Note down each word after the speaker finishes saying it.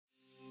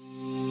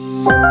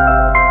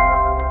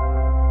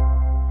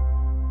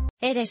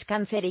¿Eres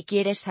Cáncer y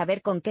quieres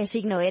saber con qué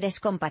signo eres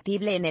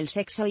compatible en el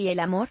sexo y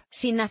el amor?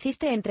 Si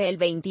naciste entre el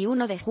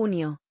 21 de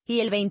junio y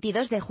el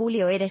 22 de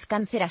julio eres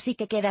Cáncer, así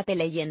que quédate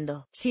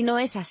leyendo. Si no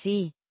es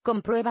así,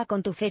 comprueba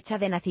con tu fecha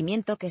de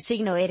nacimiento qué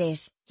signo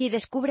eres, y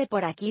descubre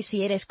por aquí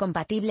si eres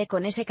compatible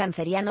con ese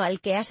canceriano al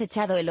que has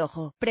echado el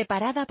ojo.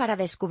 ¿Preparada para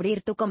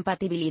descubrir tu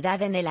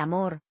compatibilidad en el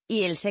amor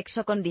y el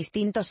sexo con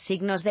distintos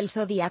signos del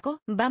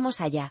zodiaco? Vamos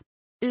allá.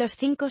 Los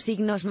 5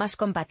 signos más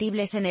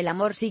compatibles en el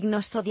amor.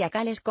 Signos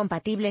zodiacales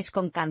compatibles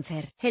con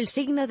Cáncer. El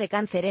signo de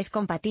Cáncer es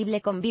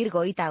compatible con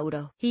Virgo y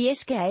Tauro. Y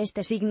es que a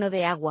este signo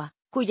de agua,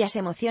 cuyas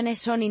emociones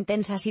son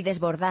intensas y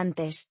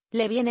desbordantes,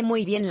 le viene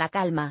muy bien la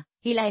calma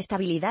y la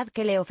estabilidad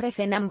que le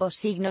ofrecen ambos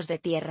signos de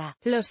tierra.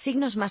 Los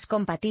signos más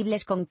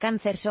compatibles con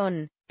Cáncer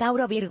son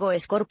Tauro, Virgo,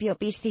 Escorpio,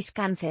 Piscis,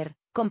 Cáncer.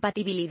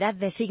 Compatibilidad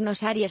de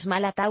signos: Aries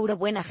mala, Tauro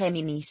buena,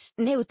 Géminis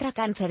neutra,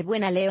 Cáncer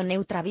buena, Leo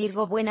neutra,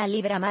 Virgo buena,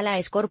 Libra mala,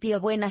 Escorpio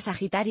buena,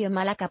 Sagitario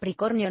mala,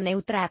 Capricornio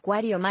neutra,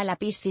 Acuario mala,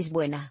 Piscis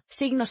buena.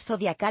 Signos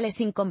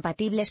zodiacales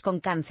incompatibles con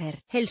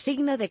Cáncer. El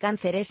signo de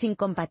Cáncer es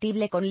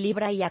incompatible con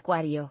Libra y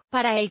Acuario.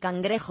 Para el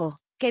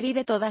cangrejo, que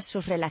vive todas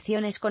sus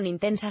relaciones con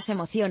intensas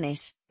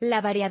emociones,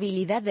 la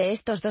variabilidad de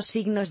estos dos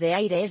signos de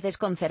aire es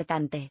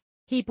desconcertante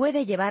y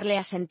puede llevarle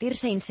a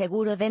sentirse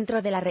inseguro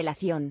dentro de la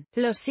relación.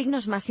 Los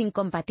signos más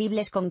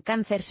incompatibles con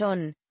Cáncer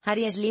son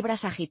Aries, Libra,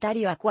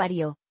 Sagitario,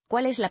 Acuario.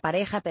 ¿Cuál es la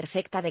pareja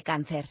perfecta de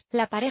Cáncer?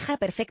 La pareja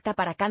perfecta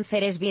para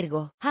Cáncer es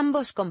Virgo.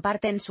 Ambos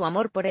comparten su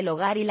amor por el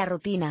hogar y la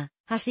rutina,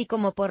 así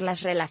como por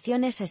las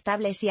relaciones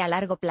estables y a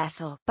largo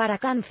plazo. Para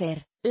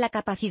Cáncer, la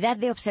capacidad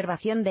de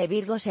observación de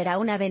Virgo será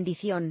una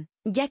bendición,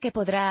 ya que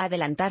podrá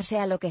adelantarse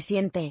a lo que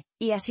siente,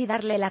 y así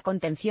darle la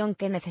contención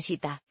que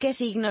necesita. ¿Qué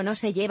signo no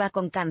se lleva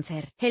con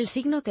Cáncer? El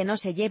signo que no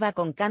se lleva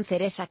con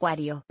Cáncer es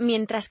Acuario.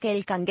 Mientras que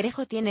el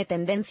cangrejo tiene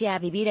tendencia a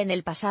vivir en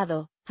el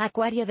pasado,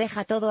 Acuario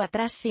deja todo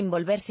atrás sin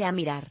volverse a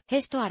mirar.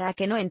 Esto hará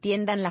que no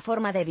entiendan la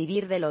forma de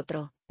vivir del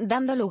otro,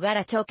 dando lugar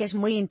a choques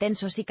muy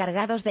intensos y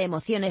cargados de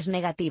emociones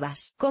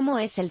negativas. ¿Cómo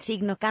es el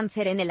signo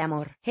Cáncer en el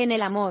amor? En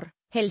el amor,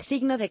 el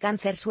signo de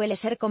Cáncer suele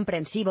ser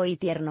comprensivo y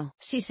tierno.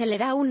 Si se le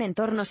da un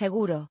entorno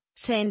seguro,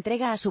 se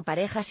entrega a su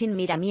pareja sin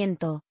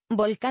miramiento,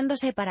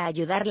 volcándose para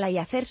ayudarla y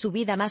hacer su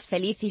vida más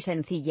feliz y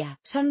sencilla.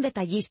 Son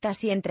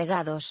detallistas y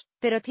entregados,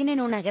 pero tienen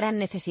una gran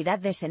necesidad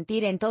de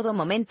sentir en todo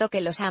momento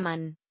que los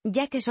aman,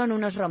 ya que son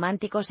unos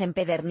románticos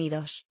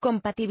empedernidos.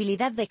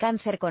 Compatibilidad de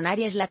Cáncer con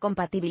Aries. La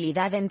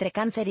compatibilidad entre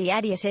Cáncer y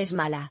Aries es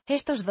mala.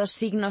 Estos dos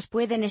signos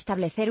pueden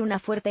establecer una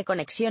fuerte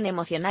conexión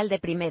emocional de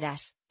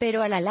primeras,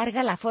 pero a la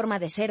larga la forma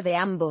de ser de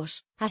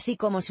ambos, así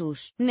como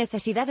sus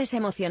necesidades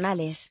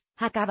emocionales,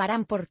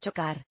 acabarán por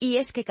chocar. Y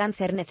es que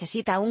Cáncer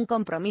necesita un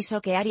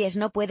compromiso que Aries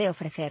no puede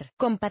ofrecer.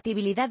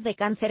 Compatibilidad de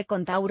Cáncer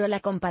con Tauro. La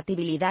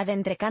compatibilidad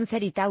entre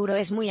Cáncer y Tauro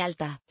es muy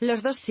alta.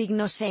 Los dos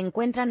signos se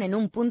encuentran en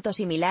un punto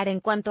similar en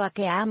cuanto a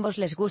que a ambos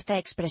les gusta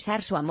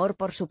expresar su amor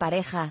por su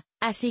pareja,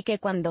 así que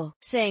cuando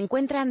se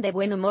encuentran de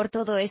buen humor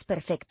todo es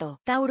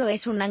perfecto. Tauro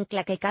es un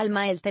ancla que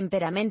calma el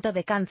temperamento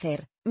de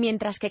Cáncer,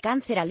 mientras que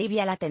Cáncer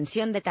alivia la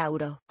tensión de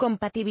Tauro.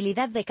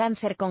 Compatibilidad de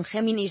Cáncer con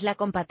Géminis. La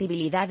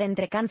compatibilidad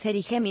entre Cáncer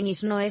y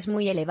Géminis no es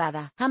muy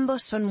elevada.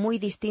 Ambos son muy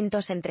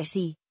distintos entre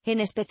sí, en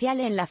especial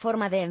en la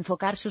forma de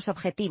enfocar sus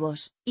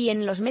objetivos, y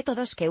en los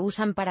métodos que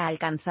usan para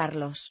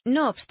alcanzarlos.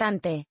 No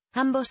obstante,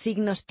 ambos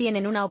signos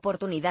tienen una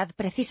oportunidad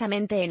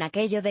precisamente en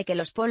aquello de que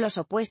los polos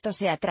opuestos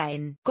se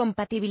atraen.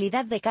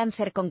 Compatibilidad de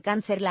Cáncer con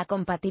Cáncer. La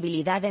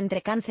compatibilidad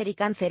entre Cáncer y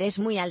Cáncer es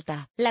muy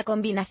alta. La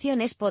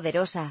combinación es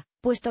poderosa,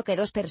 puesto que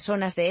dos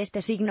personas de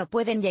este signo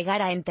pueden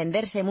llegar a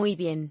entenderse muy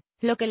bien,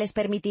 lo que les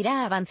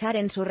permitirá avanzar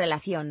en su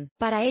relación.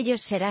 Para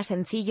ellos será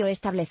sencillo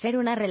establecer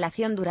una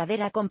relación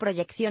duradera con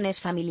proyecciones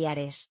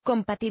familiares.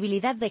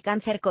 Compatibilidad de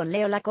Cáncer con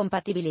Leo. La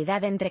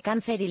compatibilidad entre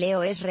Cáncer y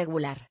Leo es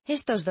regular.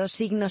 Estos dos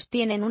signos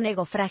tienen un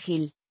ego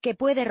frágil, que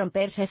puede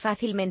romperse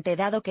fácilmente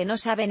dado que no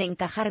saben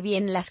encajar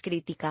bien las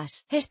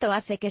críticas. Esto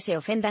hace que se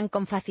ofendan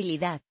con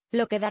facilidad,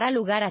 lo que dará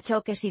lugar a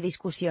choques y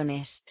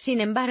discusiones.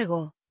 Sin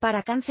embargo,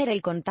 para Cáncer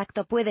el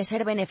contacto puede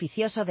ser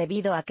beneficioso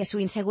debido a que su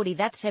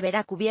inseguridad se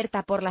verá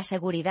cubierta por la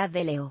seguridad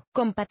de Leo.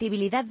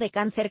 Compatibilidad de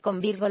Cáncer con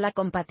Virgo. La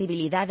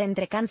compatibilidad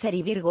entre Cáncer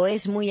y Virgo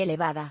es muy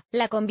elevada.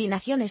 La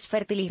combinación es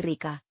fértil y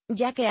rica,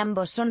 ya que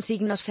ambos son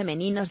signos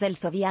femeninos del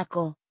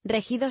zodiaco,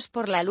 regidos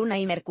por la Luna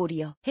y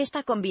Mercurio.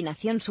 Esta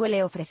combinación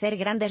suele ofrecer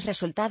grandes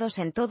resultados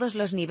en todos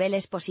los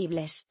niveles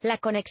posibles. La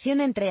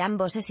conexión entre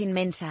ambos es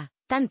inmensa,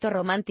 tanto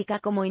romántica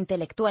como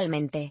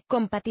intelectualmente.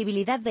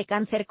 Compatibilidad de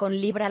Cáncer con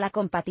Libra. La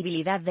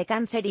compatibilidad de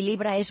Cáncer y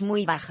Libra es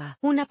muy baja.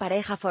 Una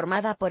pareja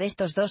formada por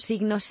estos dos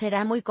signos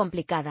será muy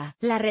complicada.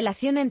 La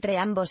relación entre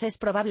ambos es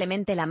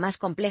probablemente la más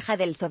compleja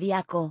del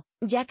zodiaco,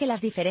 ya que las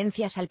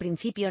diferencias al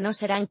principio no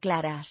serán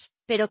claras,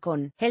 pero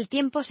con el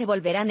tiempo se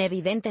volverán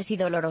evidentes y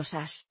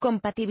dolorosas.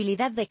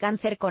 Compatibilidad de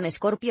Cáncer con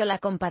Escorpio. La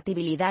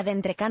compatibilidad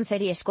entre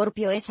Cáncer y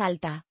Escorpio es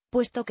alta,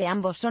 puesto que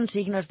ambos son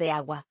signos de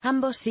agua.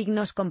 Ambos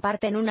signos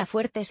comparten una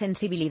fuerte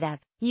sensibilidad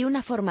y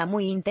una forma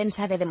muy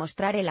intensa de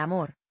demostrar el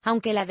amor,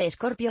 aunque la de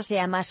Escorpio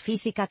sea más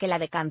física que la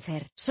de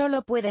Cáncer.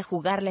 Solo puede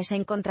jugarles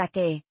en contra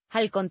que,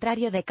 al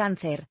contrario de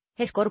Cáncer,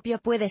 Escorpio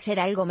puede ser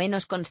algo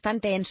menos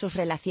constante en sus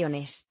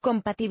relaciones.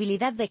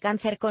 Compatibilidad de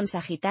Cáncer con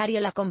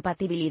Sagitario. La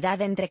compatibilidad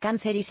entre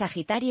Cáncer y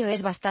Sagitario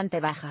es bastante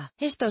baja.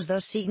 Estos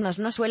dos signos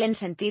no suelen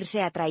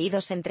sentirse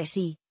atraídos entre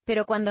sí,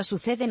 pero cuando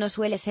sucede no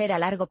suele ser a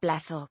largo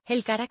plazo.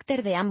 El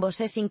carácter de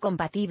ambos es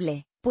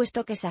incompatible,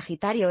 puesto que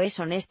Sagitario es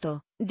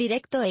honesto,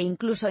 directo e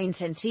incluso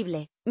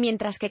insensible,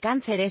 mientras que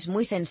Cáncer es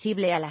muy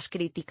sensible a las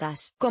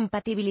críticas.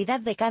 Compatibilidad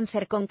de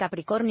Cáncer con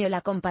Capricornio.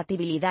 La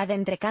compatibilidad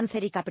entre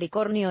Cáncer y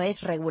Capricornio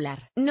es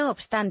regular. No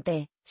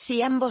obstante,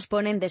 si ambos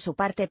ponen de su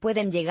parte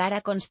pueden llegar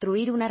a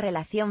construir una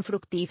relación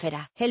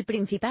fructífera. El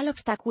principal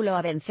obstáculo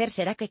a vencer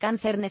será que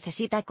Cáncer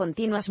necesita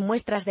continuas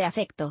muestras de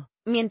afecto,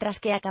 mientras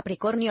que a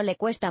Capricornio le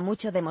cuesta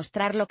mucho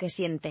demostrar lo que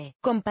siente.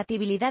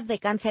 Compatibilidad de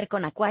Cáncer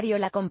con Acuario.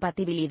 La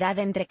compatibilidad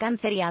entre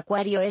Cáncer y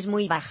Acuario es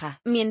muy baja.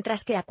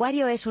 Mientras que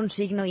Acuario es un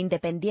signo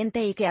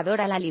independiente y que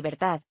adora la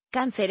libertad,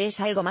 Cáncer es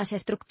algo más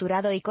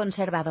estructurado y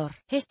conservador.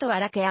 Esto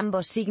hará que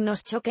ambos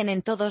signos choquen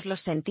en todos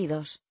los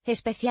sentidos,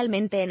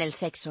 especialmente en el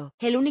sexo.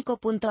 El único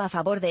punto a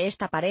favor de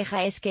esta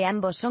pareja es que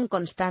ambos son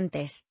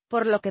constantes,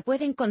 por lo que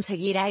pueden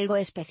conseguir algo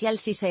especial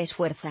si se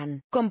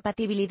esfuerzan.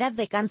 Compatibilidad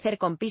de Cáncer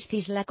con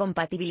Piscis. La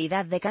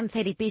compatibilidad de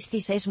Cáncer y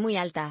Piscis es muy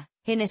alta,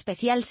 en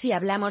especial si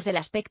hablamos del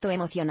aspecto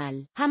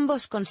emocional.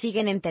 Ambos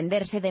consiguen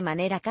entenderse de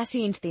manera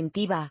casi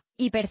instintiva,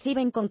 y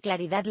perciben con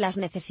claridad las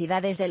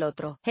necesidades del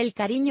otro. El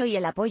cariño y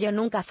el apoyo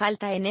nunca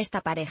falta en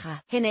esta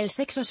pareja. En el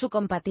sexo su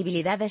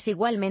compatibilidad es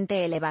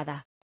igualmente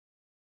elevada.